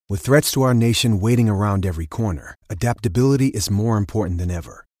With threats to our nation waiting around every corner, adaptability is more important than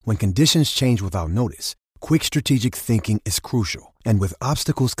ever. When conditions change without notice, quick strategic thinking is crucial. And with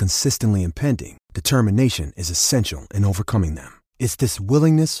obstacles consistently impending, determination is essential in overcoming them. It's this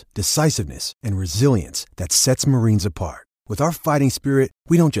willingness, decisiveness, and resilience that sets Marines apart. With our fighting spirit,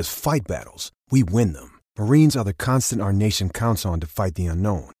 we don't just fight battles, we win them. Marines are the constant our nation counts on to fight the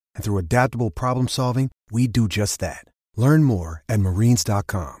unknown. And through adaptable problem solving, we do just that. Learn more at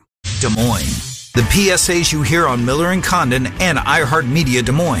marines.com. Des Moines. The PSAs you hear on Miller and Condon and iHeartMedia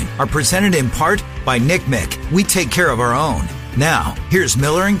Des Moines are presented in part by Nick Mick. We take care of our own. Now, here's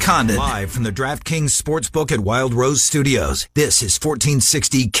Miller and Condon live from the DraftKings Sportsbook at Wild Rose Studios. This is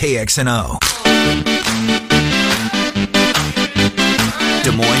 1460 KXNO.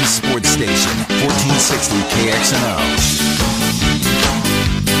 Des Moines Sports Station, 1460 KXNO.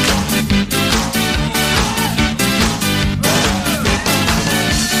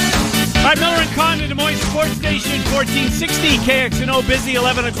 All right, Miller and Condon, Des Moines Sports Station, 1460 KXNO, busy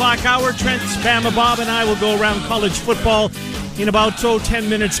 11 o'clock hour. Trent, Spama, Bob, and I will go around college football in about 10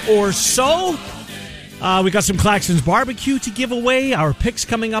 minutes or so. We got some Claxton's Barbecue to give away. Our picks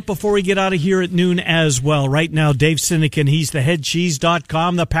coming up before we get out of here at noon as well. Right now, Dave Sinekin, he's the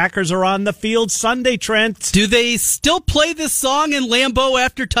headcheese.com. The Packers are on the field Sunday, Trent. Do they still play this song in Lambeau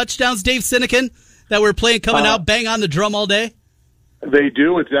after touchdowns, Dave Sinekin, that we're playing coming out, bang on the drum all day? They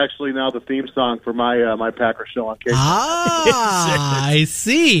do. It's actually now the theme song for my Packer show on KXNO. I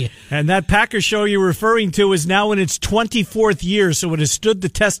see. And that Packer show you're referring to is now in its 24th year, so it has stood the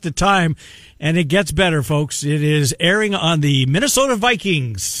test of time, and it gets better, folks. It is airing on the Minnesota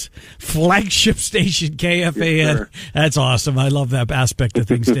Vikings flagship station, KFAN. Yes, that's awesome. I love that aspect of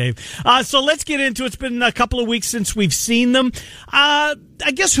things, Dave. So let's get into it. It's been a couple of weeks since we've seen them. I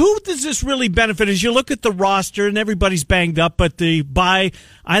guess who does this really benefit? As you look at the roster, and everybody's banged up, but the bye,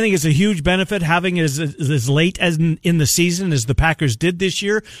 I think, is a huge benefit, having it as late as in the season as the Packers did this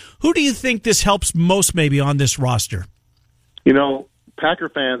year. Who do you think this helps most maybe on this roster? You know, Packer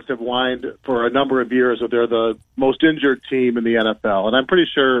fans have whined for a number of years that they're the most injured team in the NFL, and I'm pretty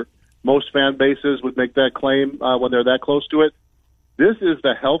sure most fan bases would make that claim when they're that close to it. This is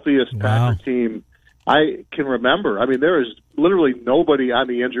the healthiest Packer team I can remember. I mean, there is literally nobody on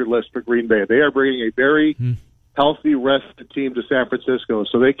the injured list for Green Bay. They are bringing a very healthy, rested team to San Francisco,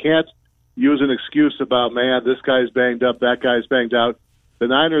 so they can't use an excuse about, man, this guy's banged up, that guy's banged out. The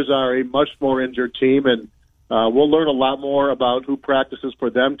Niners are a much more injured team, and we'll learn a lot more about who practices for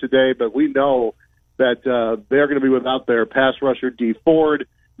them today, but we know that they're going to be without their pass rusher, D. Ford,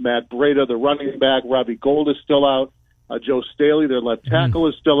 Matt Breida, the running back. Robbie Gould is still out. Joe Staley, their left tackle,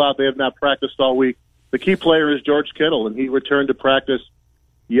 is still out. They have not practiced all week. The key player is George Kittle, and he returned to practice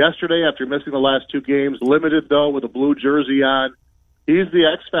yesterday after missing the last two games, limited, though, with a blue jersey on. He's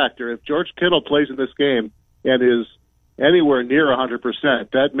the X factor. If George Kittle plays in this game and is anywhere near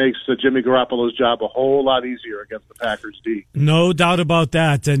 100%, that makes Jimmy Garoppolo's job a whole lot easier against the Packers D. No doubt about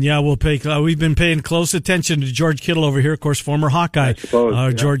that. And yeah, we've been paying close attention to George Kittle over here, of course, former Hawkeye,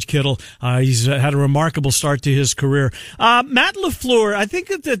 George Kittle. He's had a remarkable start to his career. Matt LaFleur, I think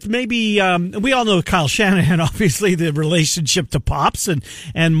that maybe we all know Kyle Shanahan, obviously, the relationship to Pops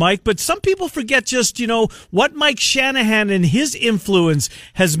and Mike, but some people forget just, what Mike Shanahan and his influence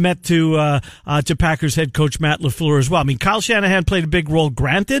has meant to Packers head coach Matt LaFleur as well. I mean, Kyle Shanahan played a big role,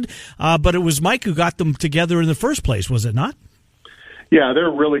 granted, but it was Mike who got them together in the first place, was it not? Yeah,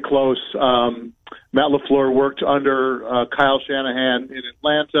 they're really close. Matt LaFleur worked under Kyle Shanahan in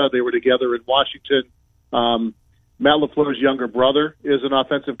Atlanta. They were together in Washington. Matt LaFleur's younger brother is an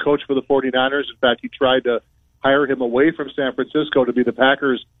offensive coach for the 49ers. In fact, he tried to hire him away from San Francisco to be the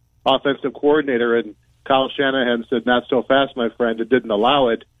Packers' offensive coordinator, and Kyle Shanahan said, "Not so fast, my friend," and didn't allow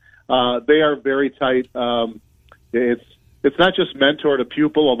it. They are very tight. It's not just mentor to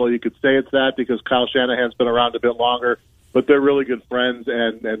pupil, although you could say it's that because Kyle Shanahan's been around a bit longer, but they're really good friends,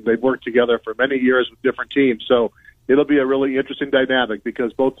 and they've worked together for many years with different teams. So it'll be a really interesting dynamic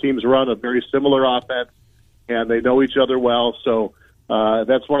because both teams run a very similar offense, and they know each other well. So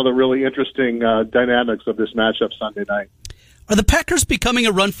that's one of the really interesting dynamics of this matchup Sunday night. Are the Packers becoming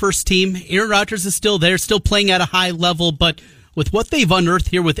a run-first team? Aaron Rodgers is still there, still playing at a high level, but with what they've unearthed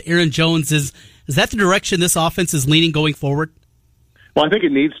here with Aaron Jones, is that the direction this offense is leaning going forward? Well, I think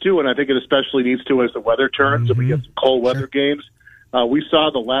it needs to, and I think it especially needs to as the weather turns and we get some cold weather games. We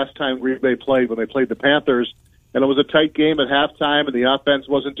saw the last time Green Bay played when they played the Panthers, and it was a tight game at halftime, and the offense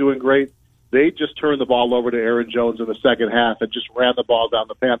wasn't doing great. They just turned the ball over to Aaron Jones in the second half and just ran the ball down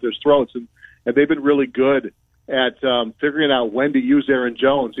the Panthers' throats, and they've been really good at figuring out when to use Aaron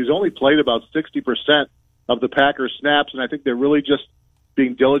Jones. He's only played about 60% of the Packers snaps, and I think they're really just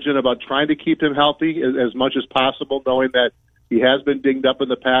being diligent about trying to keep him healthy as much as possible, knowing that he has been dinged up in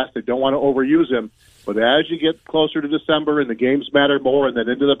the past. They don't want to overuse him. But as you get closer to December and the games matter more and then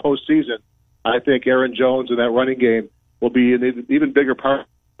into the postseason, I think Aaron Jones and that running game will be an even bigger part of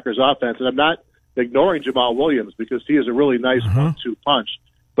the Packers' offense. And I'm not ignoring Jamal Williams because he is a really nice 1-2 punch.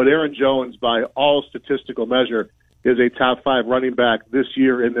 But Aaron Jones, by all statistical measure, is a top 5 running back this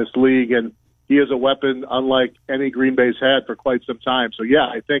year in this league. And he is a weapon unlike any Green Bay's had for quite some time. So, yeah,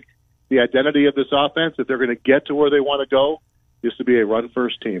 I think the identity of this offense, if they're going to get to where they want to go, is to be a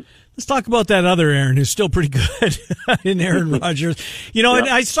run-first team. Let's talk about that other Aaron who's still pretty good in Aaron Rodgers. You know, and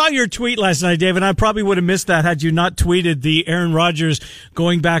I saw your tweet last night, Dave, and I probably would have missed that had you not tweeted the Aaron Rodgers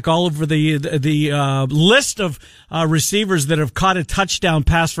going back all over the list of receivers that have caught a touchdown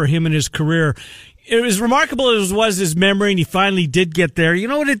pass for him in his career. It was remarkable as was his memory, and he finally did get there. You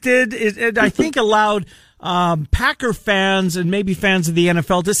know what it did? It I think allowed Packer fans and maybe fans of the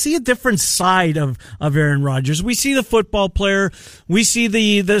NFL to see a different side of Aaron Rodgers. We see the football player. We see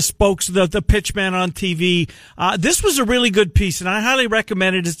the pitchman on TV. This was a really good piece, and I highly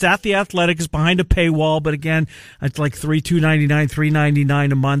recommend it. It's at The Athletic. It's behind a paywall, but again, it's like $2.99,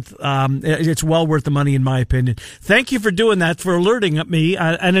 $3.99 a month. It's well worth the money in my opinion. Thank you for doing that, for alerting me,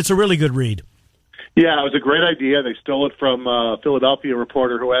 and it's a really good read. Yeah, it was a great idea. They stole it from a Philadelphia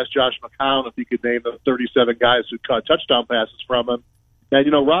reporter who asked Josh McCown if he could name the 37 guys who caught touchdown passes from him. And,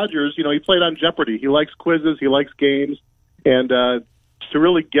 Rodgers, he played on Jeopardy. He likes quizzes. He likes games. And to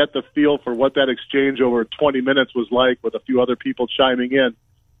really get the feel for what that exchange over 20 minutes was like with a few other people chiming in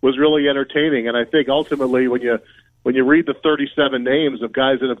was really entertaining. And I think ultimately when you read the 37 names of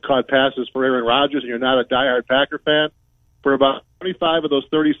guys that have caught passes for Aaron Rodgers and you're not a diehard Packer fan, for about 25 of those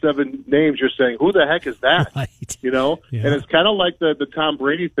 37 names, you're saying, who the heck is that? Right. Yeah. And it's kind of like the Tom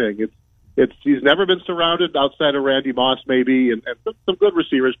Brady thing. He's never been surrounded outside of Randy Moss, maybe, and some good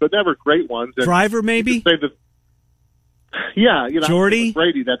receivers, but never great ones. And Driver, maybe? Jordy?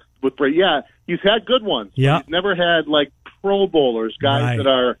 Brady, that's with Brady. Yeah, he's had good ones. Yeah. He's never had, Pro Bowlers, guys that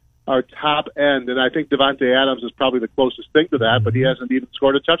are top end, and I think Devontae Adams is probably the closest thing to that, but he hasn't even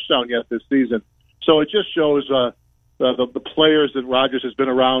scored a touchdown yet this season. So it just shows the players that Rodgers has been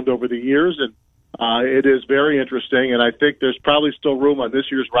around over the years, and it is very interesting. And I think there's probably still room on this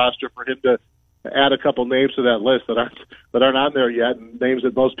year's roster for him to add a couple names to that list that aren't on there yet, and names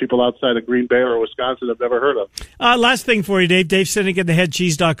that most people outside of Green Bay or Wisconsin have never heard of. Last thing for you, Dave. Dave Sinek at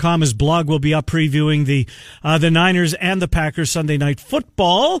theheadcheese.com. His blog will be up previewing the Niners and the Packers Sunday Night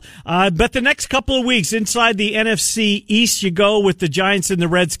Football. But the next couple of weeks inside the NFC East, you go with the Giants and the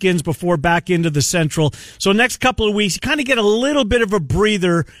Redskins before back into the Central. So next couple of weeks, you kind of get a little bit of a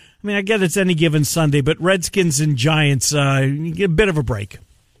breather. I mean, I get it's any given Sunday, but Redskins and Giants, you get a bit of a break.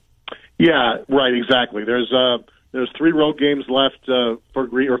 Yeah, right, exactly. There's 3 road games left for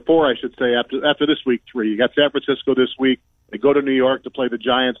Green, or 4, I should say, after this week. 3. You got San Francisco this week. They go to New York to play the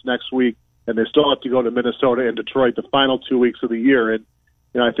Giants next week, and they still have to go to Minnesota and Detroit the final 2 weeks of the year. And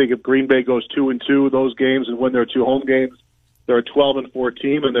I think if Green Bay goes 2-2 those games and win their 2 home games, they're a 12-4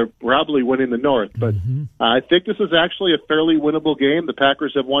 team, and they're probably winning the North. But I think this is actually a fairly winnable game. The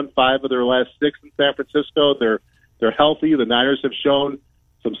Packers have won 5 of their last 6 in San Francisco. They're healthy. The Niners have shown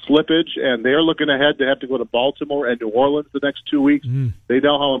some slippage, and they're looking ahead to have to go to Baltimore and New Orleans the next 2 weeks. They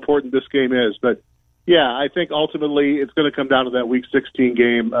know how important this game is. But, yeah, I think ultimately it's going to come down to that Week 16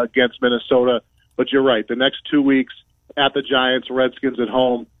 game against Minnesota. But you're right. The next 2 weeks at the Giants, Redskins at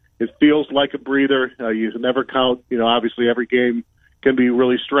home, it feels like a breather. You can never count. Obviously every game can be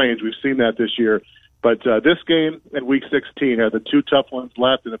really strange. We've seen that this year. But this game and Week 16 are the 2 tough ones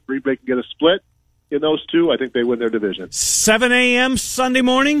left, and if Green Bay can get a split in those 2, I think they win their division. 7 a.m. Sunday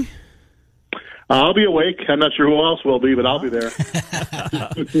morning? I'll be awake. I'm not sure who else will be, but I'll be there.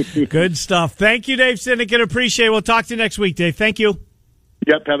 Good stuff. Thank you, Dave Sinek. Appreciate it. We'll talk to you next week, Dave. Thank you.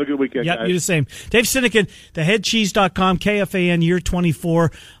 Yep, have a good weekend, Yep, guys. you the same. Dave Sinek, theheadcheese.com, KFAN, year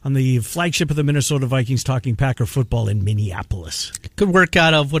 24, on the flagship of the Minnesota Vikings, talking Packer football in Minneapolis. Good work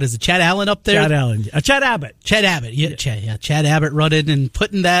out of, Chad Allen up there? Chad Allen. Chad Abbott. Chad Abbott, Chad Abbott running and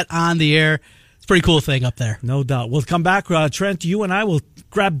putting that on the air. It's a pretty cool thing up there. No doubt. We'll come back, Trent, you and I will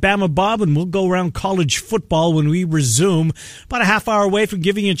grab Bama Bob, and we'll go around college football when we resume. About a half hour away from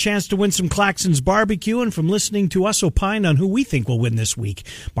giving you a chance to win some Claxon's barbecue and from listening to us opine on who we think will win this week.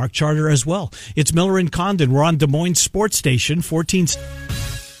 Mark Charter as well. It's Miller and Condon. We're on Des Moines Sports Station, 14...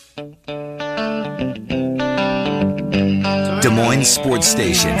 Des Moines Sports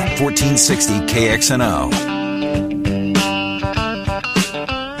Station, 1460 KXNO.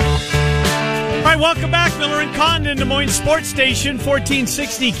 Welcome back, Miller and Condon, Des Moines Sports Station,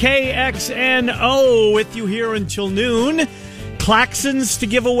 1460 KXNO, with you here until noon. Claxons to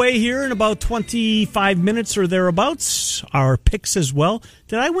give away here in about 25 minutes or thereabouts. Our picks as well.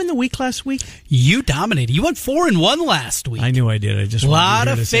 Did I win the week last week? You dominated. You went 4-1 last week. I knew I did. I just a lot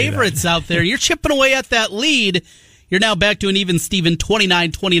of favorites out there. You're chipping away at that lead. You're now back to an even Steven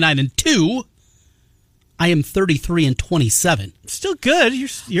 29-2. I am 33-27. Still good.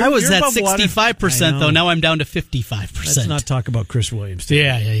 I was at 65% though. Now I'm down to 55%. Let's not talk about Chris Williams.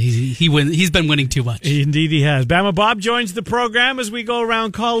 Yeah. He's been winning too much. Indeed, he has. Bama Bob joins the program as we go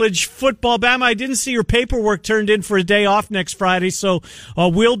around college football. Bama, I didn't see your paperwork turned in for a day off next Friday, so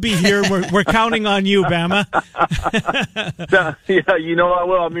we'll be here. We're counting on you, Bama. Yeah, you know I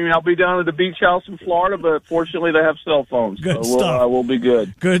will. I mean, I'll be down at the beach house in Florida, but fortunately they have cell phones. Good stuff. We'll be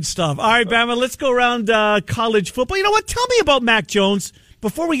good. Good stuff. All right, Bama, let's go around college football. You know what? Tell me about Mac Jones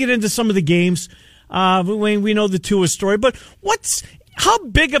before we get into some of the games. We know the Tua story, but how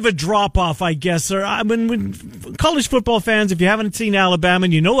big of a drop-off, I guess, or when college football fans, if you haven't seen Alabama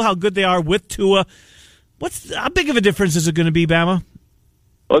and you know how good they are with Tua, how big of a difference is it going to be, Bama?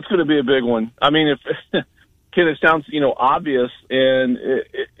 Well, it's going to be a big one. I mean, Ken, it sounds, obvious, and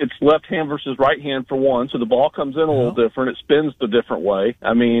it's left hand versus right hand for one, so the ball comes in a little different. It spins the different way.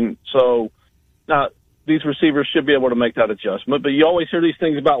 I mean, so now these receivers should be able to make that adjustment, but you always hear these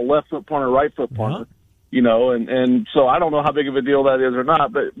things about left foot punter, right foot punter, and so I don't know how big of a deal that is or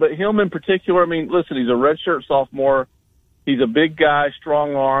not, but him in particular, I mean, listen, he's a redshirt sophomore. He's a big guy,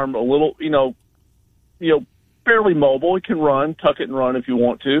 strong arm, a little, fairly mobile. He can run, tuck it and run if you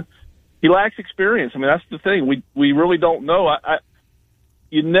want to. He lacks experience. I mean, that's the thing. We really don't know.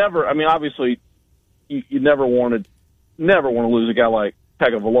 Obviously, you never want to lose a guy like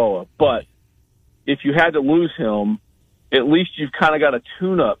Tagovailoa, but if you had to lose him, at least you've kind of got a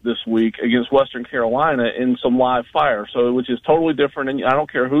tune-up this week against Western Carolina in some live fire, which is totally different. And I don't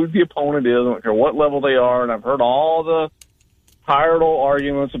care who the opponent is. I don't care what level they are. And I've heard all the tired old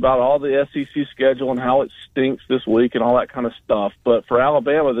arguments about all the SEC schedule and how it stinks this week and all that kind of stuff. But for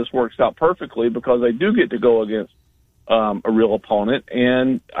Alabama, this works out perfectly because they do get to go against a real opponent,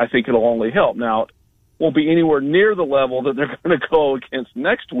 and I think it'll only help. Now, it won't be anywhere near the level that they're going to go against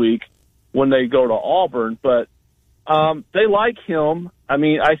next week when they go to Auburn, but they like him. I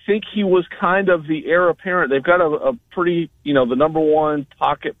mean, I think he was kind of the heir apparent. They've got a pretty, the number one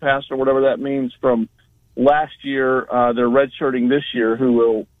pocket passer, whatever that means, from last year. They're redshirting this year, who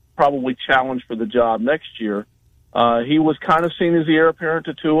will probably challenge for the job next year. He was kind of seen as the heir apparent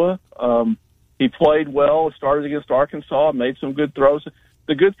to Tua. He played well, started against Arkansas, made some good throws.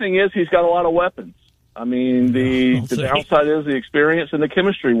 The good thing is he's got a lot of weapons. I mean, the downside is the experience and the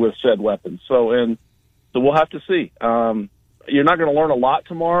chemistry with said weapons. So we'll have to see. You're not going to learn a lot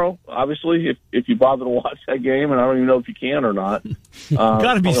tomorrow, obviously, if you bother to watch that game, and I don't even know if you can or not.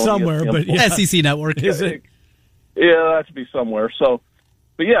 Got to be somewhere, but yeah. SEC Network, is it? Yeah, that has to be somewhere. So,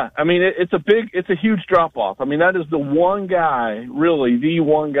 but yeah, I mean, it's a huge drop off. I mean, that is the one guy, really, the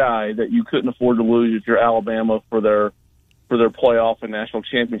one guy that you couldn't afford to lose if you're Alabama for their playoff and national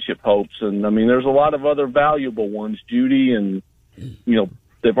championship hopes. And I mean, there's a lot of other valuable ones, Judy, and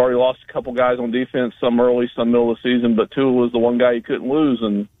they've already lost a couple guys on defense, some early, some middle of the season, but Tua was the one guy you couldn't lose,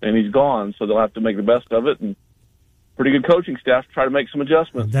 and he's gone. So they'll have to make the best of it, and pretty good coaching staff to try to make some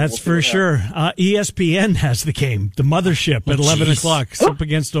adjustments. That's for sure. ESPN has the game, the mothership, at 11 o'clock. It's up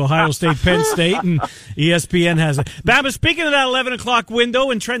against Ohio State, Penn State, and ESPN has it. Bama, speaking of that 11 o'clock window,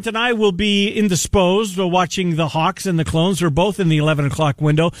 and Trent and I will be indisposed watching the Hawks and the Clones. We're both in the 11 o'clock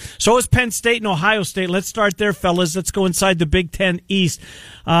window. So is Penn State and Ohio State. Let's start there, fellas. Let's go inside the Big Ten East.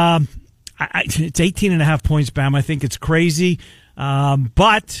 It's 18.5 points, Bama. I think it's crazy.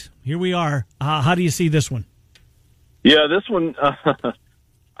 But here we are. How do you see this one? Yeah, this one,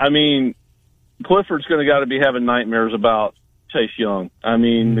 I mean, Clifford's going to be having nightmares about Chase Young. I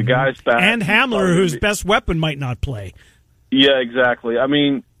mean, the guy's back. And Hamler, whose best weapon might not play. Yeah, exactly. I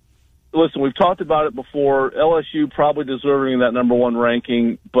mean, listen, we've talked about it before. LSU probably deserving that number one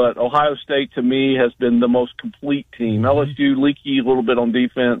ranking, but Ohio State, to me, has been the most complete team. LSU leaky a little bit on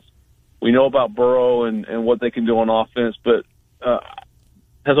defense. We know about Burrow and what they can do on offense, but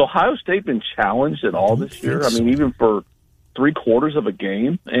has Ohio State been challenged at all this year? I mean, even for 3/4 of a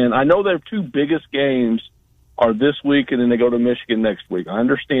game? And I know their two biggest games are this week, and then they go to Michigan next week. I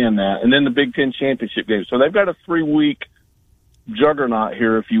understand that. And then the Big Ten championship game. So they've got a 3-week juggernaut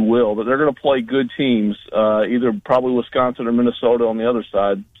here, if you will, that they're going to play good teams, either probably Wisconsin or Minnesota on the other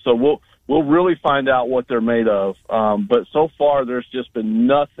side. So we'll really find out what they're made of. But so far, there's just been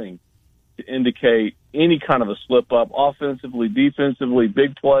nothing to indicate any kind of a slip up offensively, defensively,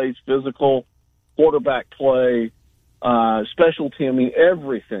 big plays, physical, quarterback play, special team, I mean,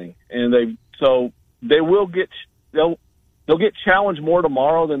 everything. And they'll they'll get challenged more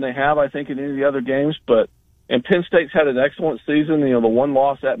tomorrow than they have, I think, in any of the other games. And Penn State's had an excellent season. The one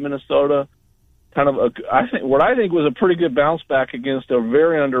loss at Minnesota, I think was a pretty good bounce back against a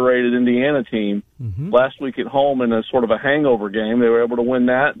very underrated Indiana team last week at home in a sort of a hangover game. They were able to win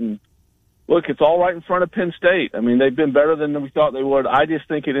that. And look, it's all right in front of Penn State. I mean, they've been better than we thought they would. I just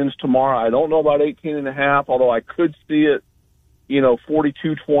think it ends tomorrow. I don't know about 18.5, although I could see it,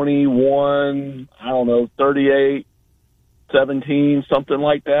 42-21, I don't know, 38-17, something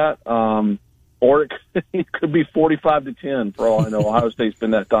like that. Or it could be 45-10 for all I know. Ohio State's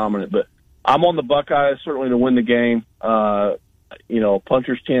been that dominant. But I'm on the Buckeyes certainly to win the game.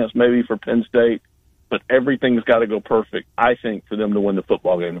 Puncher's chance maybe for Penn State. But everything's got to go perfect, I think, for them to win the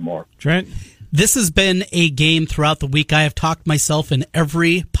football game tomorrow. Trent? This has been a game throughout the week. I have talked myself in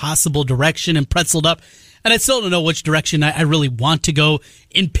every possible direction and pretzeled up, and I still don't know which direction I really want to go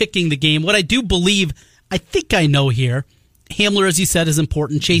in picking the game. What I do believe, I think I know here, Hamler, as you said, is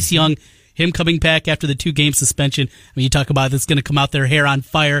important. Chase Young, him coming back after the 2-game suspension. I mean, you talk about it's going to come out their hair on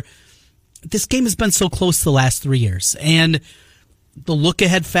fire. This game has been so close the last 3 years, and the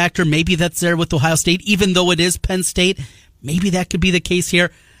look-ahead factor, maybe that's there with Ohio State, even though it is Penn State. Maybe that could be the case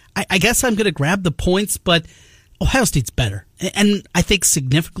here. I guess I'm going to grab the points, but Ohio State's better, and I think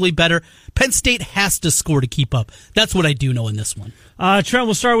significantly better. Penn State has to score to keep up. That's what I do know in this one. Trent,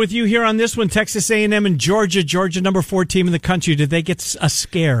 we'll start with you here on this one. Texas A&M and Georgia. Georgia, number 4 team in the country. Did they get a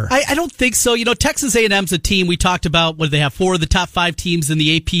scare? I don't think so. Texas A&M's a team we talked about. What do they have? 4 of the top 5 teams in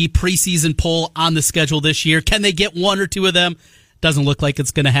the AP preseason poll on the schedule this year. Can they get 1 or 2 of them? Doesn't look like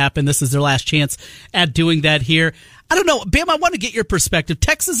it's going to happen. This is their last chance at doing that here. I don't know. Bam, I want to get your perspective.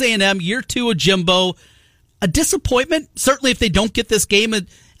 Texas A&M, year 2 of Jimbo, a disappointment? Certainly if they don't get this game. Is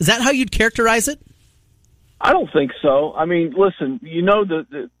that how you'd characterize it? I don't think so. I mean, listen, you mentioned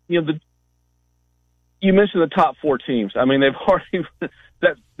the top 4 teams. I mean, they've already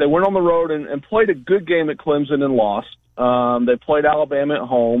they went on the road and played a good game at Clemson and lost. They played Alabama at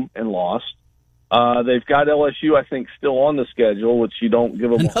home and lost. They've got LSU, I think, still on the schedule, which you don't give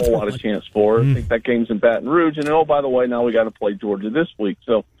them a whole lot of chance for. I think that game's in Baton Rouge. And, by the way, now we got to play Georgia this week.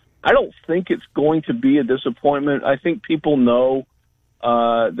 So I don't think it's going to be a disappointment. I think people know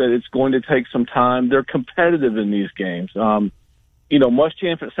that it's going to take some time. They're competitive in these games.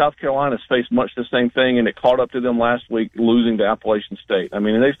 Muschamp at South Carolina has faced much the same thing, and it caught up to them last week losing to Appalachian State. I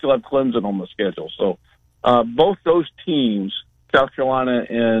mean, and they still have Clemson on the schedule. So both those teams, South Carolina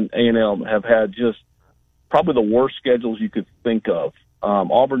and A&M, have had just probably the worst schedules you could think of.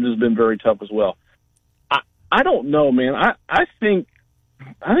 Auburn has been very tough as well. I don't know, man. I think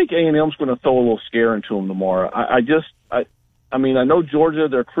A&M's going to throw a little scare into them tomorrow. I know Georgia,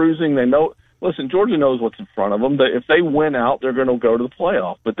 they're cruising. They know. Listen, Georgia knows what's in front of them. If they win out, they're going to go to the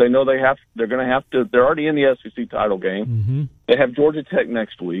playoff. But they know they're going to have to. They're already in the SEC title game. Mm-hmm. They have Georgia Tech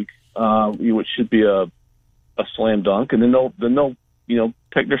next week, which should be a slam dunk, and then they'll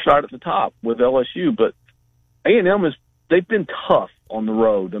take their shot at the top with LSU. But A&M they've been tough on the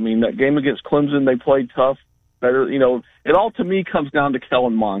road. I mean, that game against Clemson, they played tough. Better, it all to me comes down to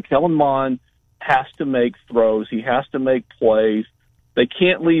Kellen Mond. Kellen Mond has to make throws. He has to make plays. They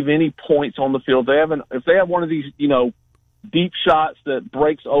can't leave any points on the field. If they have one of these, deep shots that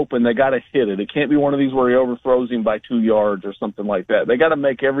breaks open, they got to hit it. It can't be one of these where he overthrows him by 2 yards or something like that. They got to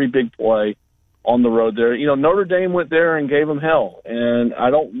make every big play on the road there. Notre Dame went there and gave them hell, and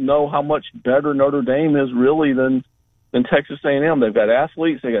I don't know how much better Notre Dame is really than Texas A&M. They've got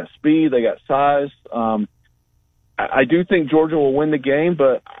athletes, they got speed, they got size. I do think Georgia will win the game,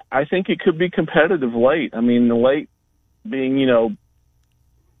 but I think it could be competitive late. I mean, the late being, a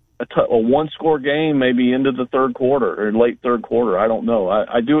one-score game maybe into the third quarter or late third quarter. I don't know.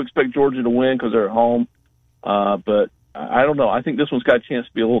 I do expect Georgia to win because they're at home, but I don't know. I think this one's got a chance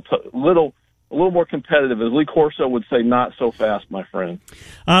to be a little more competitive. As Lee Corso would say, not so fast, my friend.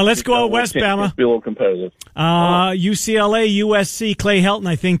 Let's go out west, Bama. Be a little competitive. UCLA, USC, Clay Helton,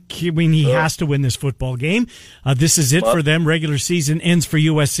 I think he has to win this football game. This is it for them. Regular season ends for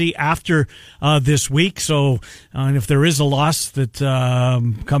USC after this week. So if there is a loss that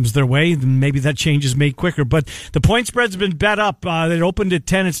comes their way, then maybe that change is made quicker. But the point spread's been bet up. It opened at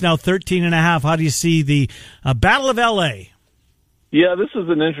 10. It's now 13.5. How do you see the Battle of L.A.? Yeah, this is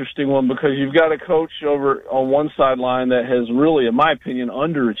an interesting one because you've got a coach over on one sideline that has really, in my opinion,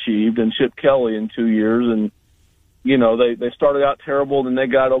 underachieved in Chip Kelly in 2 years. And, they started out terrible, then they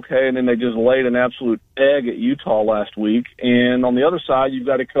got okay, and then they just laid an absolute egg at Utah last week. And on the other side, you've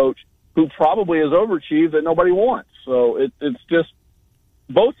got a coach who probably has overachieved that nobody wants. So it's just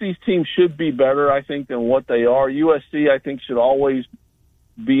both these teams should be better, I think, than what they are. USC, I think, should always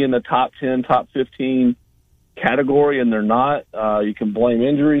be in the top 10, top 15 category, and they're not. You can blame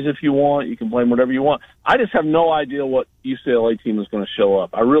injuries if you want. You can blame whatever you want. I just have no idea what UCLA team is going to show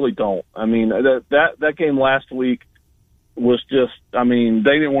up. I really don't. I mean, that game last week was just, I mean,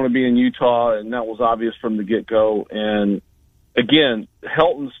 they didn't want to be in Utah, and that was obvious from the get-go. And, again,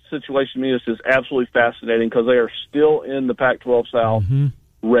 Helton's situation to me is just absolutely fascinating because they are still in the Pac-12 South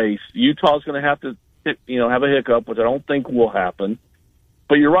race. Utah's going to have to, have a hiccup, which I don't think will happen.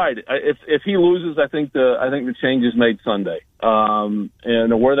 But you're right. If he loses, I think the change is made Sunday.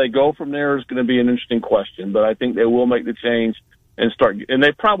 And where they go from there is going to be an interesting question. But I think they will make the change and start. And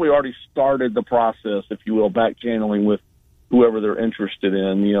they probably already started the process, if you will, back channeling with whoever they're interested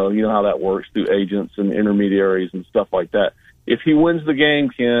in. You know how that works through agents and intermediaries and stuff like that. If he wins the game,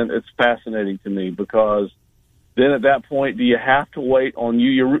 Ken, it's fascinating to me because then at that point, do you have to wait on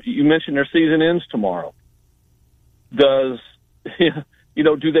you? You mentioned their season ends tomorrow. Do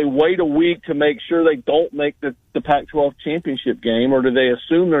they wait a week to make sure they don't make the Pac-12 championship game, or do they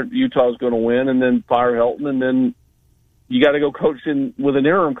assume that Utah's going to win and then fire Helton, and then you got to go coach with an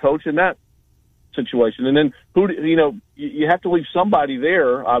interim coach in that situation? And then you have to leave somebody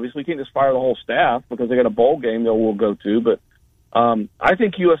there. Obviously, you can't just fire the whole staff because they got a bowl game that we'll go to. But I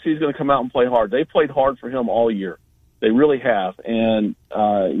think USC is going to come out and play hard. They played hard for him all year. They really have, and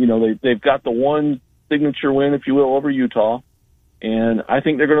they've got the one signature win, if you will, over Utah. And I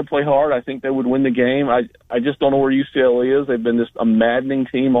think they're going to play hard. I think they would win the game. I just don't know where UCLA is. They've been just a maddening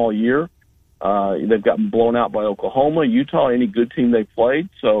team all year. They've gotten blown out by Oklahoma, Utah, any good team they've played.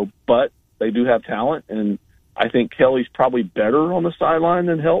 But they do have talent, and I think Kelly's probably better on the sideline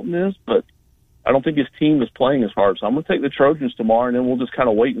than Helton is, but I don't think his team is playing as hard. So I'm going to take the Trojans tomorrow, and then we'll just kind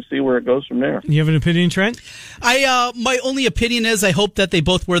of wait and see where it goes from there. You have an opinion, Trent? My only opinion is I hope that they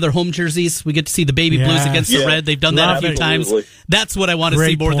both wear their home jerseys. We get to see the baby blues against the red. They've done that a few times. That's what I want to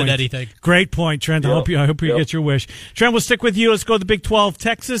see more than anything. Great point, Trent. Yep. I hope you get your wish. Trent, we'll stick with you. Let's go to the Big 12.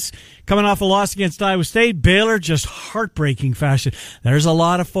 Texas, coming off a loss against Iowa State. Baylor, just heartbreaking fashion. There's a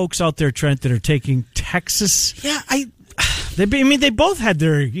lot of folks out there, Trent, that are taking Texas. Yeah, they both had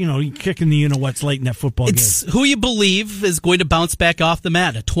their, kicking the what's late in that football game. It's who you believe is going to bounce back off the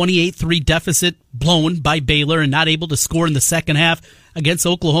mat. A 28-3 deficit blown by Baylor and not able to score in the second half against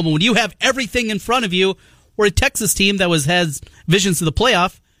Oklahoma. When you have everything in front of you, or a Texas team that has visions of the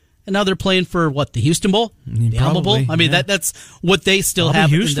playoff, and now they're playing for, the Houston Bowl? The Alamo Bowl? I mean, that's what they still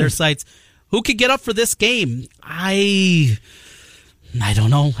have in their sights. Who could get up for this game? I don't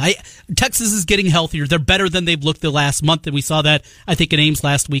know. Texas is getting healthier. They're better than they've looked the last month, and we saw that, I think, in Ames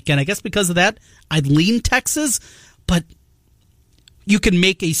last weekend. I guess because of that, I'd lean Texas, but you can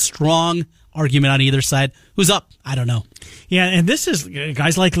make a strong argument on either side. Who's up? I don't know. Yeah, and this is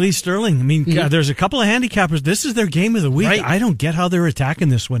guys like Lee Sterling. I mean, there's a couple of handicappers. This is their game of the week. Right. I don't get how they're attacking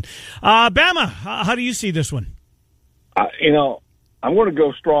this one. Bama, how do you see this one? I'm going to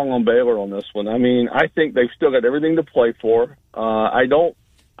go strong on Baylor on this one. I mean, I think they've still got everything to play for.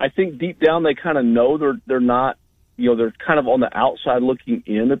 I think deep down they kind of know they're not, they're kind of on the outside looking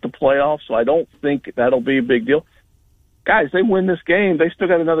in at the playoffs. So I don't think that'll be a big deal. Guys, they win this game, they still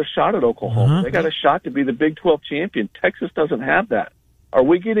got another shot at Oklahoma. They got a shot to be the Big 12 champion. Texas doesn't have that. Are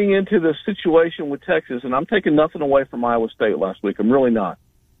we getting into the situation with Texas? And I'm taking nothing away from Iowa State last week. I'm really not.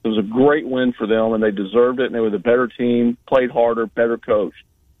 It was a great win for them, and they deserved it, and they were the better team, played harder, better coached.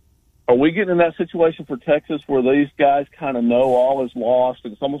 Are we getting in that situation for Texas where these guys kind of know all is lost,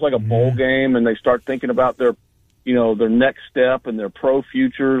 and it's almost like a bowl game, and they start thinking about their next step and their pro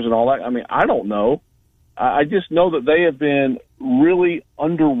futures and all that? I mean, I don't know. I just know that they have been really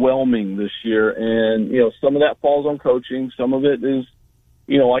underwhelming this year, and, some of that falls on coaching. Some of it is,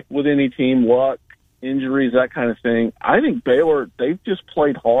 like with any team, luck, injuries, that kind of thing. I think Baylor, they've just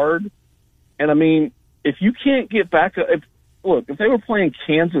played hard. And, I mean, if you can't get back, if they were playing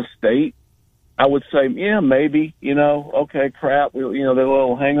Kansas State, I would say, yeah, maybe, okay, crap, they're a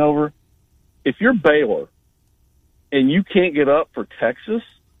little hangover. If you're Baylor and you can't get up for Texas,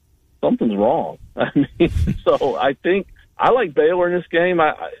 something's wrong. I mean, so I think I like Baylor in this game.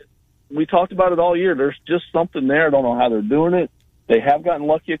 We talked about it all year. There's just something there. I don't know how they're doing it. They have gotten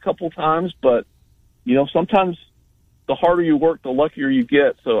lucky a couple times, but sometimes the harder you work, the luckier you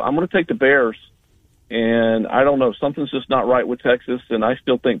get. So I'm going to take the Bears, and I don't know. Something's just not right with Texas, and I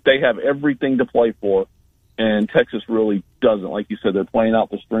still think they have everything to play for, and Texas really doesn't. Like you said, they're playing out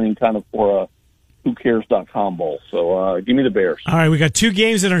the string kind of for a whocares.com bowl. So give me the Bears. All right, we got two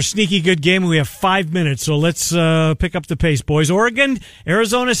games in our sneaky good game, and we have 5 minutes, so let's pick up the pace, boys. Oregon,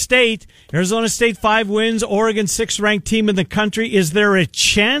 Arizona State. Arizona State 5 wins. Oregon 6th ranked team in the country. Is there a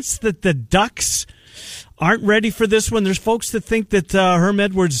chance that the Ducks aren't ready for this one. There's folks that think that Herm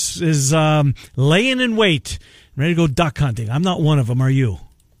Edwards is laying in wait, ready to go duck hunting. I'm not one of them. Are you?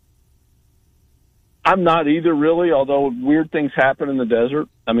 I'm not either, really, although weird things happen in the desert.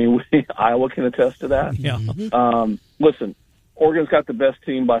 I mean, Iowa can attest to that. Yeah. Listen, Oregon's got the best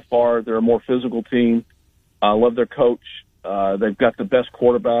team by far. They're a more physical team. I love their coach. They've got the best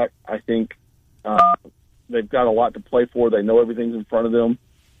quarterback. I think they've got a lot to play for. They know everything's in front of them.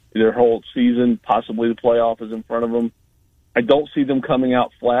 Their whole season, possibly the playoff, is in front of them. I don't see them coming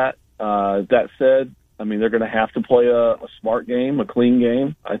out flat. That said, I mean, they're going to have to play a smart game, a clean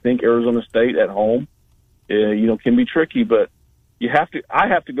game. I think Arizona State at home, can be tricky, but I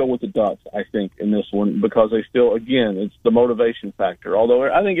have to go with the Ducks, I think, in this one, because they still, again, it's the motivation factor.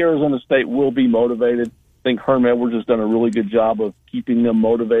 Although I think Arizona State will be motivated. I think Herm Edwards has done a really good job of keeping them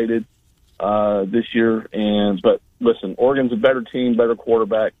motivated this year. But listen, Oregon's a better team, better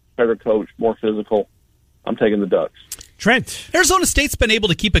quarterback, better coach, more physical. I'm taking the Ducks. Trent. Arizona State's been able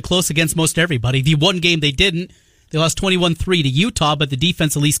to keep it close against most everybody. The one game they didn't, they lost 21-3 to Utah, but the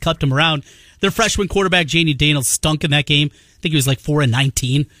defense at least kept them around. Their freshman quarterback, Janie Daniels, stunk in that game. I think he was like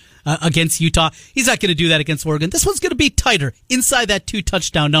 4-19 against Utah. He's not going to do that against Oregon. This one's going to be tighter, inside that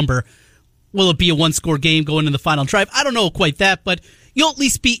 2-touchdown number. Will it be a one-score game going in the final drive? I don't know quite that, but you'll at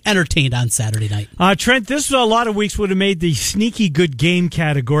least be entertained on Saturday night. Trent, this a lot of weeks would have made the sneaky good game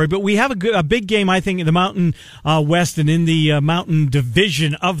category, but we have a big game, I think, in the Mountain West and in the Mountain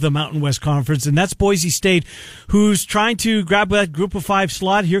Division of the Mountain West Conference, and that's Boise State, who's trying to grab that Group of 5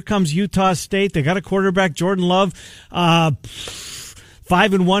 slot. Here comes Utah State. They got a quarterback, Jordan Love,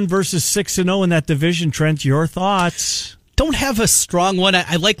 5-1 versus 6-0 in that division. Trent, your thoughts? Don't have a strong one.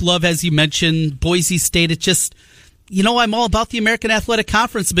 I like Love, as you mentioned. Boise State, it's just, I'm all about the American Athletic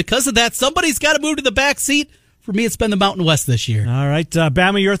Conference. Because of that, somebody's got to move to the back seat. For me, it's been the Mountain West this year. All right.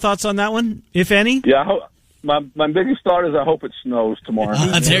 Bama, your thoughts on that one, if any? Yeah, my biggest thought is I hope it snows tomorrow.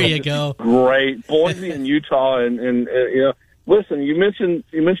 There you go. Great. Boise and Utah, and listen, you mentioned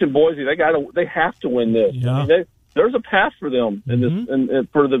Boise. They have to win this. Yeah. I mean, there's a path for them in this, and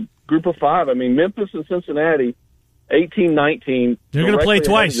for the Group of 5. I mean, Memphis and Cincinnati, 18-19. They're going to play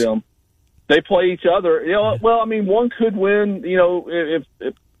twice. They play each other. Well, I mean, one could win. If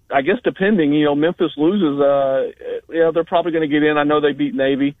I guess depending. Memphis loses. They're probably going to get in. I know they beat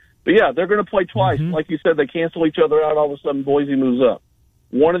Navy, but yeah, they're going to play twice. Mm-hmm. Like you said, they cancel each other out. All of a sudden, Boise moves up.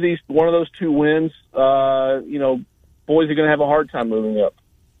 One of those two wins. Boise going to have a hard time moving up.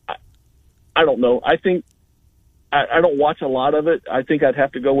 I don't know. I think I don't watch a lot of it. I think I'd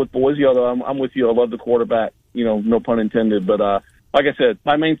have to go with Boise. Although I'm with you. I love the quarterback. No pun intended. But like I said,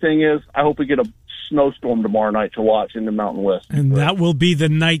 my main thing is I hope we get a snowstorm tomorrow night to watch in the Mountain West. And that will be the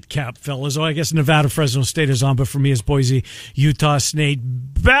nightcap, fellas. I guess Nevada, Fresno State is on, but for me it's Boise, Utah State.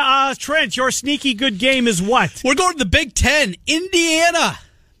 Trent, your sneaky good game is what? We're going to the Big Ten, Indiana,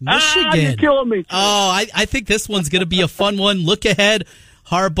 Michigan. You're killing me. Oh, I think this one's going to be a fun one. Look ahead.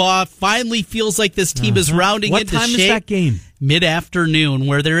 Harbaugh finally feels like this team is rounding into shape. What time is that game? Mid-afternoon,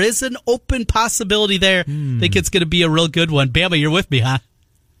 where there is an open possibility there. I think it's going to be a real good one. Bama, you're with me, huh?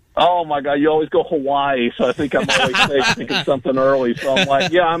 Oh my God! You always go Hawaii, so I think I'm always thinking something early. So I'm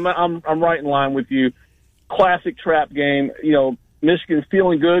like, yeah, I'm right in line with you. Classic trap game. Michigan's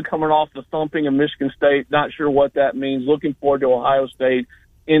feeling good coming off the thumping of Michigan State. Not sure what that means. Looking forward to Ohio State.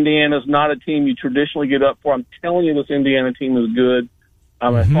 Indiana's not a team you traditionally get up for. I'm telling you, this Indiana team is good.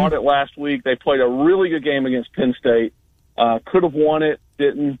 I thought it last week. They played a really good game against Penn State. Could have won it,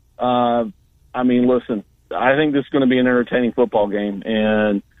 didn't. Listen, I think this is going to be an entertaining football game.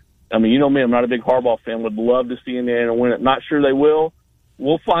 And, you know me, I'm not a big Harbaugh fan. Would love to see Indiana win it. Not sure they will.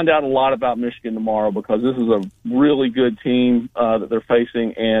 We'll find out a lot about Michigan tomorrow because this is a really good team that they're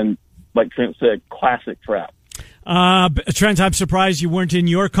facing. And, like Trent said, classic trap. Trent, I'm surprised you weren't in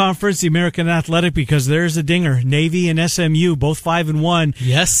your conference, the American Athletic, because there's a dinger. Navy and SMU, both 5-1.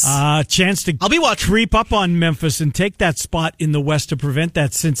 Yes. Chance to I'll be watching. Creep up on Memphis and take that spot in the West to prevent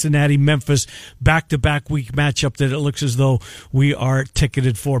that Cincinnati-Memphis back-to-back week matchup that it looks as though we are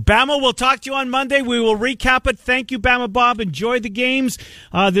ticketed for. Bama, we'll talk to you on Monday. We will recap it. Thank you, Bama Bob. Enjoy the games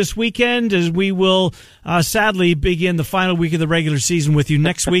this weekend as we will sadly begin the final week of the regular season with you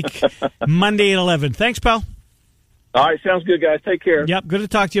next week, Monday at 11. Thanks, pal. All right, sounds good, guys. Take care. Yep, good to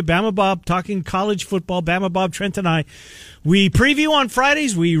talk to you. Bama Bob, talking college football. Bama Bob, Trent, and I. We preview on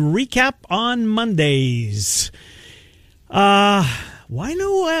Fridays. We recap on Mondays. Why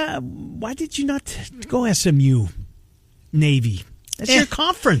did you not go SMU, Navy? That's your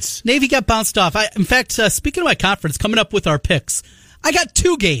conference. Navy got bounced off. In fact, speaking of my conference, coming up with our picks, I got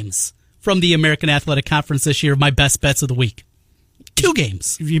 2 games from the American Athletic Conference this year, my best bets of the week. 2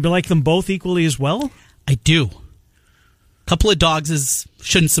 games. You like them both equally as well? I do. Couple of dogs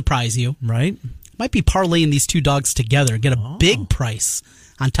shouldn't surprise you. Right. Might be parlaying these two dogs together. Get a big price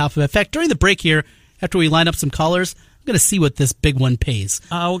on top of it. In fact, during the break here, after we line up some callers, I'm going to see what this big one pays.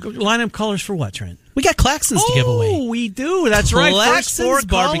 Line up callers for what, Trent? We got Claxons to give away. Oh, we do. That's right. First four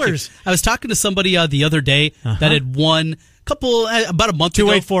Barbecue. callers. I was talking to somebody the other day that had won about a month ago.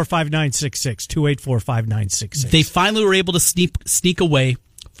 284-5966. 284-5966. They finally were able to sneak away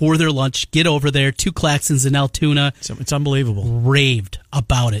for their lunch, get over there. 2 Claxons in Altoona. It's unbelievable. Raved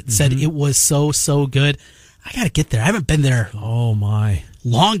about it. Said it was so good. I got to get there. I haven't been there. Oh, my.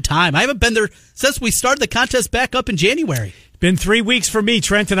 Long time. I haven't been there since we started the contest back up in January. Been 3 weeks for me,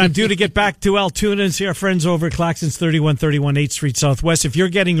 Trent, and I'm due to get back to Altoona and see our friends over at Claxons, 3131 8th Street Southwest. If you're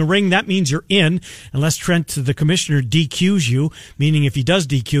getting a ring, that means you're in, unless Trent, the commissioner, DQs you, meaning if he does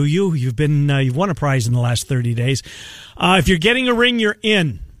DQ you, you've won a prize in the last 30 days. If you're getting a ring, you're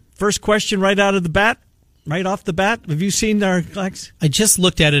in. First question right off the bat. Have you seen our Clax? I just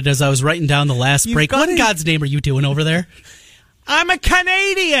looked at it as I was writing down the last break. What in God's name are you doing over there? I'm a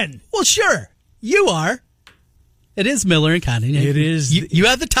Canadian. Well, sure. You are. It is Miller and Condon. It is. You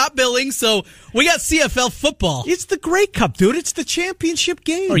have the top billing, so we got CFL football. It's the Grey Cup, dude. It's the championship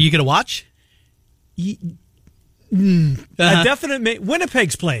game. Are you going to watch? A definite.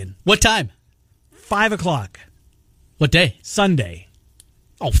 Winnipeg's playing. What time? 5 o'clock. What day? Sunday.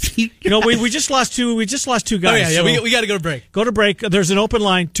 Oh, we just lost two. We just lost two guys. Oh, yeah. We got to go to break. Go to break. There's an open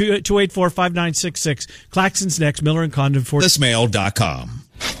line, 284-5966. Claxons next. Miller and Condon for thismail.com.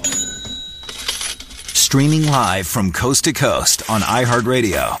 Streaming live from coast to coast on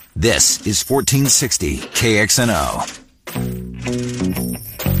iHeartRadio. This is 1460 KXNO.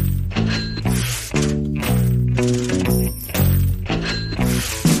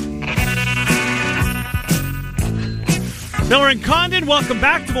 Miller and Condon, welcome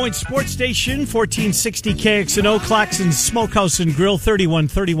back to Des Moines Sports Station, 1460 KXNO, Claxons Smokehouse and Grill,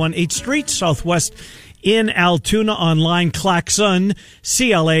 3131 8th Street, Southwest in Altoona. Online, Claxon,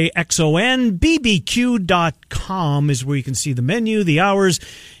 CLAXON, BBQ.com is where you can see the menu, the hours,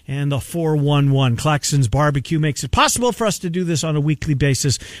 and the 411. Claxons Barbecue makes it possible for us to do this on a weekly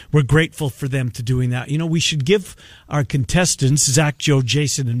basis. We're grateful for them to doing that. We should give our contestants, Zach, Joe,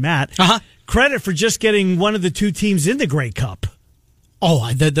 Jason, and Matt, credit for just getting one of the two teams in the Grey Cup.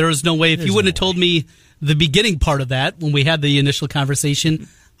 Oh, there was no way. If you wouldn't have told me the beginning part of that when we had the initial conversation,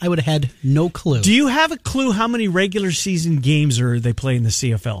 I would have had no clue. Do you have a clue how many regular season games are they play in the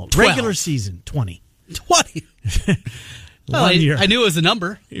CFL? 12. Regular season, 20. 20? Well, I knew it was a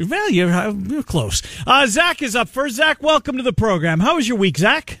number. Well, you're close. Zach is up first. Zach, welcome to the program. How was your week,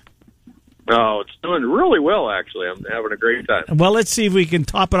 Zach? Oh, it's doing really well, actually. I'm having a great time. Well, let's see if we can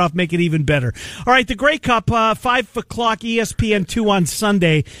top it off, make it even better. All right, the Grey Cup, 5 o'clock, ESPN2 on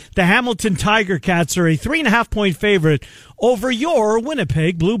Sunday. The Hamilton Tiger Cats are a 3.5-point favorite over your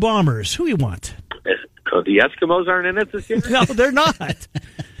Winnipeg Blue Bombers. Who do you want? The Eskimos aren't in it this year? No, they're not.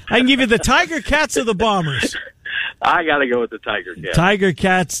 I can give you the Tiger Cats or the Bombers. I got to go with the Tiger Cats. Tiger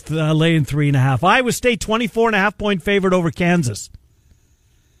Cats laying 3.5. Iowa State, 24.5-point favorite over Kansas.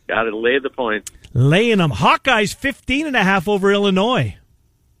 Got to lay the point. Laying them. Hawkeyes 15.5 over Illinois.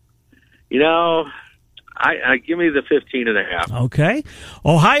 I give me the 15.5. Okay.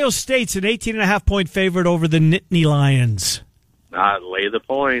 Ohio State's an 18.5-point favorite over the Nittany Lions. Lay the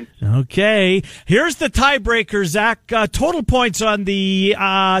point. Okay. Here's the tiebreaker, Zach. Total points on the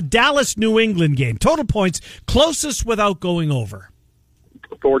Dallas-New England game. Total points, closest without going over.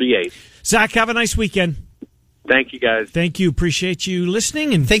 48. Zach, have a nice weekend. Thank you, guys. Thank you. Appreciate you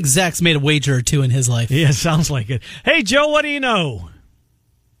listening. And I think Zach's made a wager or two in his life. Yeah, sounds like it. Hey, Joe, what do you know?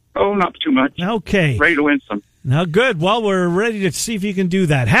 Oh, not too much. Okay. Ready to win some. Now, good. Well, we're ready to see if you can do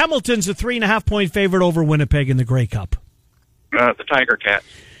that. Hamilton's a 3.5-point favorite over Winnipeg in the Grey Cup. The Tiger Cats.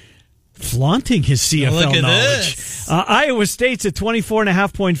 Flaunting his CFL Look at knowledge. this. Iowa State's a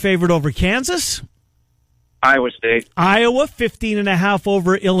 24.5-point favorite over Kansas. Iowa State. Iowa, 15.5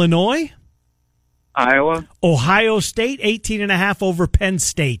 over Illinois. Iowa. Ohio State, 18.5 over Penn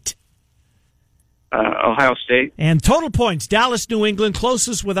State. Ohio State. And total points, Dallas, New England,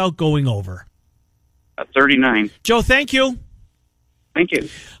 closest without going over. 39. Joe, thank you. Thank you.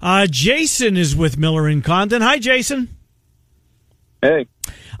 Jason is with Miller and Condon. Hi, Jason. Hey.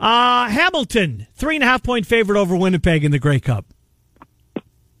 Hamilton, 3.5-point favorite over Winnipeg in the Grey Cup.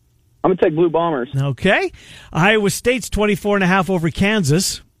 I'm going to take Blue Bombers. Okay. Iowa State's 24.5 over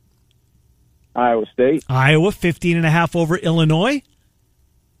Kansas. Iowa State. Iowa, 15.5 over Illinois.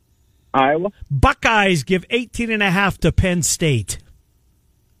 Iowa. Buckeyes give 18.5 to Penn State.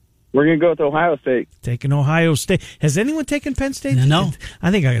 We're going to go with Ohio State. Taking Ohio State. Has anyone taken Penn State? No.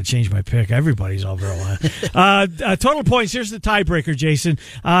 I think I got to change my pick. Everybody's over Ohio. Total points. Here's the tiebreaker, Jason.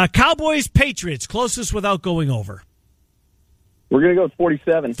 Cowboys, Patriots. Closest without going over. We're going to go with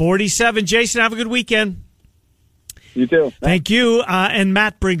 47. 47. Jason, have a good weekend. You too. Thank you. And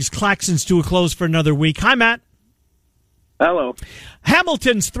Matt brings Claxons to a close for another week. Hi, Matt. Hello.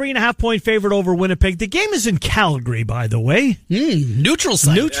 Hamilton's 3.5-point favorite over Winnipeg. The game is in Calgary, by the way. Neutral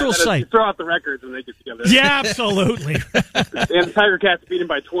site. Neutral site. Throw out the records when they get together. Yeah, absolutely. And the Tiger Cats beat him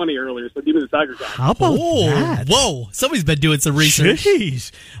by 20 earlier, so give me the Tiger Cats. How about that? Whoa. Somebody's been doing some research.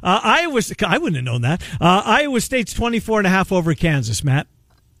 Jeez. I wouldn't have known that. Iowa State's 24.5 over Kansas, Matt.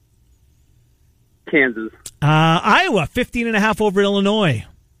 Kansas. Iowa, 15.5 over Illinois.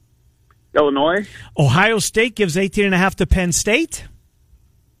 Illinois. Ohio State gives 18.5 to Penn State.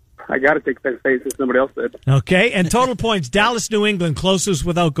 I got to take Penn State since nobody else did. Okay, and total points, Dallas, New England, closest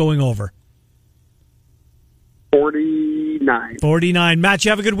without going over. 49. 49. Matt,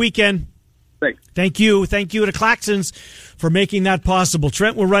 you have a good weekend. Thanks. Thank you. Thank you to Claxons for making that possible.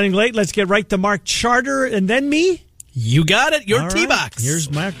 Trent, we're running late. Let's get right to Mark Charter and then me. You got it. Your All T-Box. Right. Here's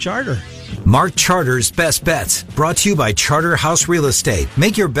Mark Charter. Mark Charter's Best Bets, brought to you by Charter House Real Estate.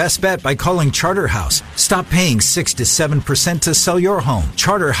 Make your best bet by calling Charter House. Stop paying 6 to 7% to sell your home.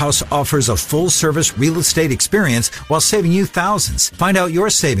 Charter House offers a full-service real estate experience while saving you thousands. Find out your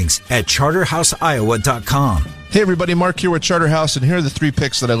savings at charterhouseiowa.com. Hey everybody, Mark here with Charter House, and here are the 3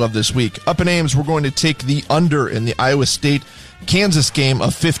 picks that I love this week. Up in Ames, we're going to take the under in the Iowa State-Kansas game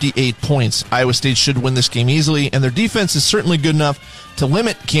of 58 points. Iowa State should win this game easily, and their defense is certainly good enough to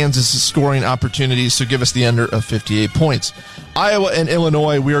limit Kansas' scoring opportunities, so give us the under of 58 points. Iowa and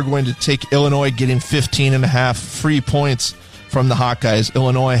Illinois, we are going to take Illinois getting 15.5 free points from the Hawkeyes.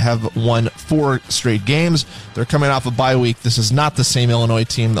 Illinois have won 4 straight games. They're coming off a bye week. This is not the same Illinois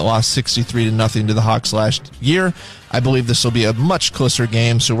team that lost 63-0 to the Hawks last year. I believe this will be a much closer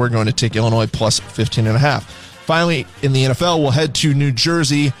game, so we're going to take Illinois plus 15.5. Finally, in the NFL, we'll head to New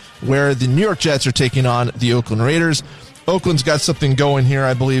Jersey, where the New York Jets are taking on the Oakland Raiders. Oakland's got something going here.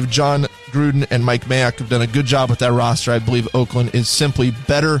 I believe John Gruden and Mike Mayock have done a good job with that roster. I believe Oakland is simply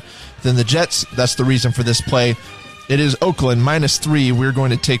better than the Jets. That's the reason for this play. It is Oakland -3. We're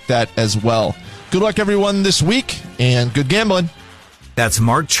going to take that as well. Good luck, everyone, this week, and good gambling. That's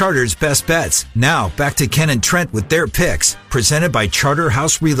Mark Charter's Best Bets. Now, back to Ken and Trent with their picks, presented by Charter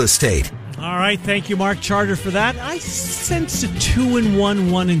House Real Estate. All right, thank you, Mark Charter, for that. I sense a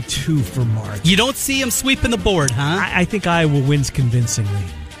 2-1, 1-2 for Mark. You don't see him sweeping the board, huh? I think Iowa wins convincingly.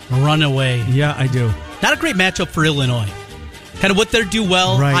 Run away. Yeah, I do. Not a great matchup for Illinois. Kind of what they do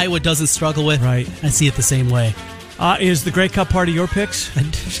well, right. Iowa doesn't struggle with. Right. I see it the same way. Is the Grey Cup part of your picks?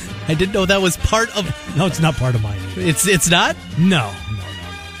 I didn't know that was part of... No, it's not part of mine. It's not? No.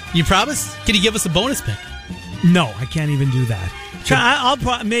 You promise? Can you give us a bonus pick? No, I can't even do that.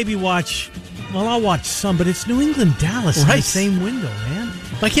 I'll maybe watch... Well, I'll watch some, but it's New England, Dallas in the same window, man.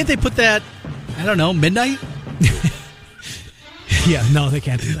 Why can't they put that, I don't know, midnight? Yeah, no, they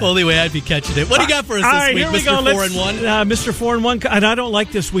can't do that. Only way I'd be catching it. What do you got for us this week, Mr. 4-1? Mr. 4-1, and I don't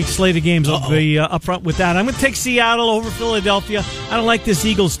like this week's slate of games. I'll be upfront with that. I'm going to take Seattle over Philadelphia. I don't like this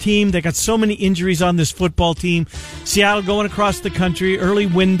Eagles team. They got so many injuries on this football team. Seattle going across the country, early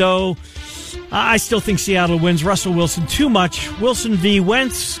window. I still think Seattle wins. Russell Wilson, too much. Wilson v.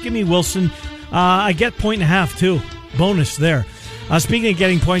 Wentz. Give me Wilson. I get 1.5, too. Bonus there. Speaking of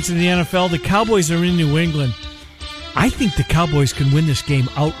getting points in the NFL, the Cowboys are in New England. I think the Cowboys can win this game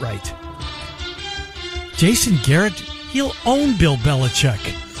outright. Jason Garrett, he'll own Bill Belichick.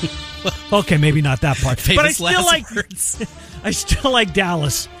 Okay, maybe not that part. But I still like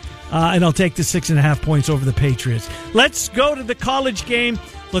Dallas. And I'll take the 6.5 points over the Patriots. Let's go to the college game.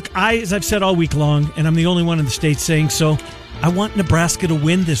 Look, as I've said all week long, and I'm the only one in the state saying so, I want Nebraska to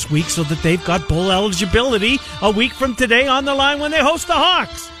win this week so that they've got bowl eligibility a week from today on the line when they host the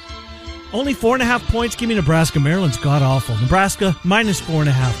Hawks. Only 4.5 points. Give me Nebraska. Maryland's god-awful. Nebraska,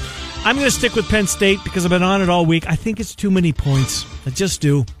 -4.5. I'm going to stick with Penn State because I've been on it all week. I think it's too many points. I just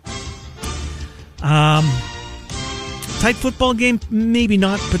do. Tight football game? Maybe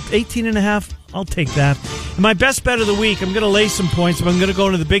not, but 18.5, I'll take that. And my best bet of the week, I'm going to lay some points, but I'm going to go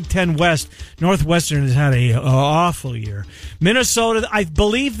into the Big Ten West. Northwestern has had an awful year. Minnesota, I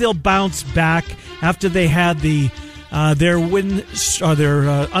believe they'll bounce back after they had their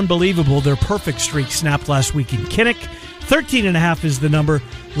perfect streak snapped last week in Kinnick. 13.5 is the number.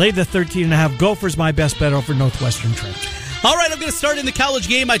 Lay the 13.5. Gophers, my best bet over Northwestern Trent. All right, I'm going to start in the college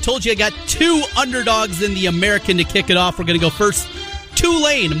game. I told you I got 2 underdogs in the American to kick it off. We're going to go first.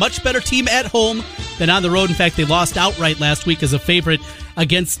 Tulane, much better team at home than on the road. In fact, they lost outright last week as a favorite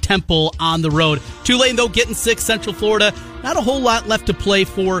against Temple on the road. Tulane, though, getting 6, Central Florida. Not a whole lot left to play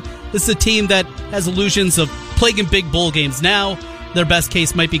for. This is a team that has illusions of playing in big bowl games. Now, their best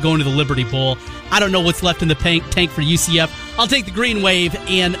case might be going to the Liberty Bowl. I don't know what's left in the tank for UCF. I'll take the Green Wave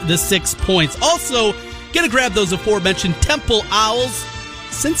and the 6 points. Also, going to grab those aforementioned Temple Owls.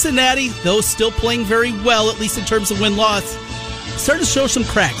 Cincinnati, though still playing very well, at least in terms of win-loss, starting to show some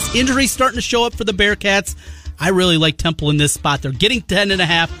cracks. Injuries starting to show up for the Bearcats. I really like Temple in this spot. They're getting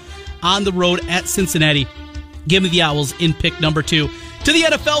 10.5 on the road at Cincinnati. Give me the Owls in pick number 2. To the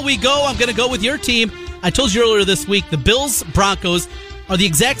NFL we go. I'm going to go with your team. I told you earlier this week, the Bills, Broncos are the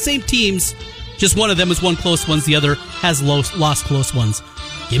exact same teams. Just one of them has won close ones. The other has lost close ones.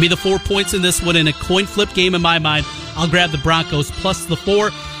 Give me the 4 points in this one in a coin flip game in my mind. I'll grab the Broncos plus the 4.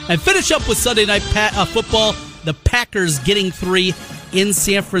 And finish up with Sunday Night Football. The Packers getting 3 in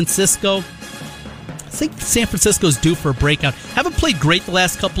San Francisco. I think San Francisco's due for a breakout. Haven't played great the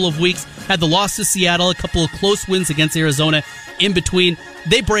last couple of weeks. Had the loss to Seattle, a couple of close wins against Arizona in between.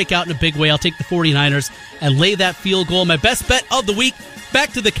 They break out in a big way. I'll take the 49ers and lay that field goal. My best bet of the week,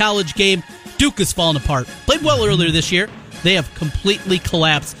 back to the college game. Duke has fallen apart. Played well earlier this year. They have completely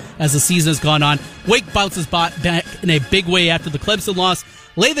collapsed as the season has gone on. Wake bounces back in a big way after the Clemson loss.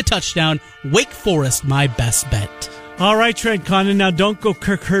 Lay the touchdown. Wake Forest, my best bet. All right, Trent Condon. Now, don't go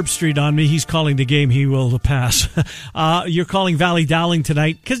Kirk Herbstreit on me. He's calling the game. He will pass. You're calling Valley Dowling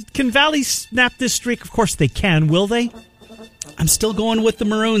tonight. Can Valley snap this streak? Of course they can. Will they? I'm still going with the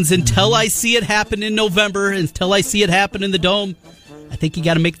Maroons until I see it happen in November, until I see it happen in the Dome. I think you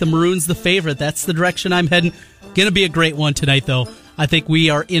got to make the Maroons the favorite. That's the direction I'm heading. Going to be a great one tonight, though. I think we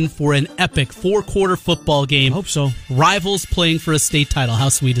are in for an epic 4-quarter football game. Hope so. Rivals playing for a state title. How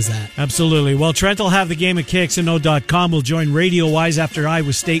sweet is that? Absolutely. Well, Trent will have the game at KXNO.com. We'll join Radio Wise after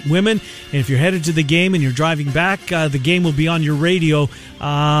Iowa State women. And if you're headed to the game and you're driving back, the game will be on your radio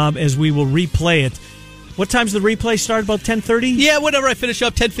as we will replay it. What time's the replay start? About 10:30? Yeah, whenever I finish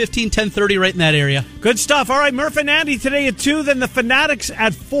up, 10:15, 10:30, right in that area. Good stuff. All right, Murph and Andy today at 2, then the Fanatics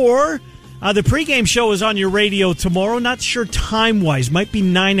at 4. The pregame show is on your radio tomorrow. Not sure time-wise. Might be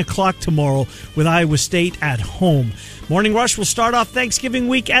 9 o'clock tomorrow with Iowa State at home. Morning Rush will start off Thanksgiving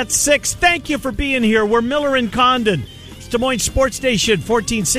week at 6. Thank you for being here. We're Miller and Condon. It's Des Moines Sports Station, 1460.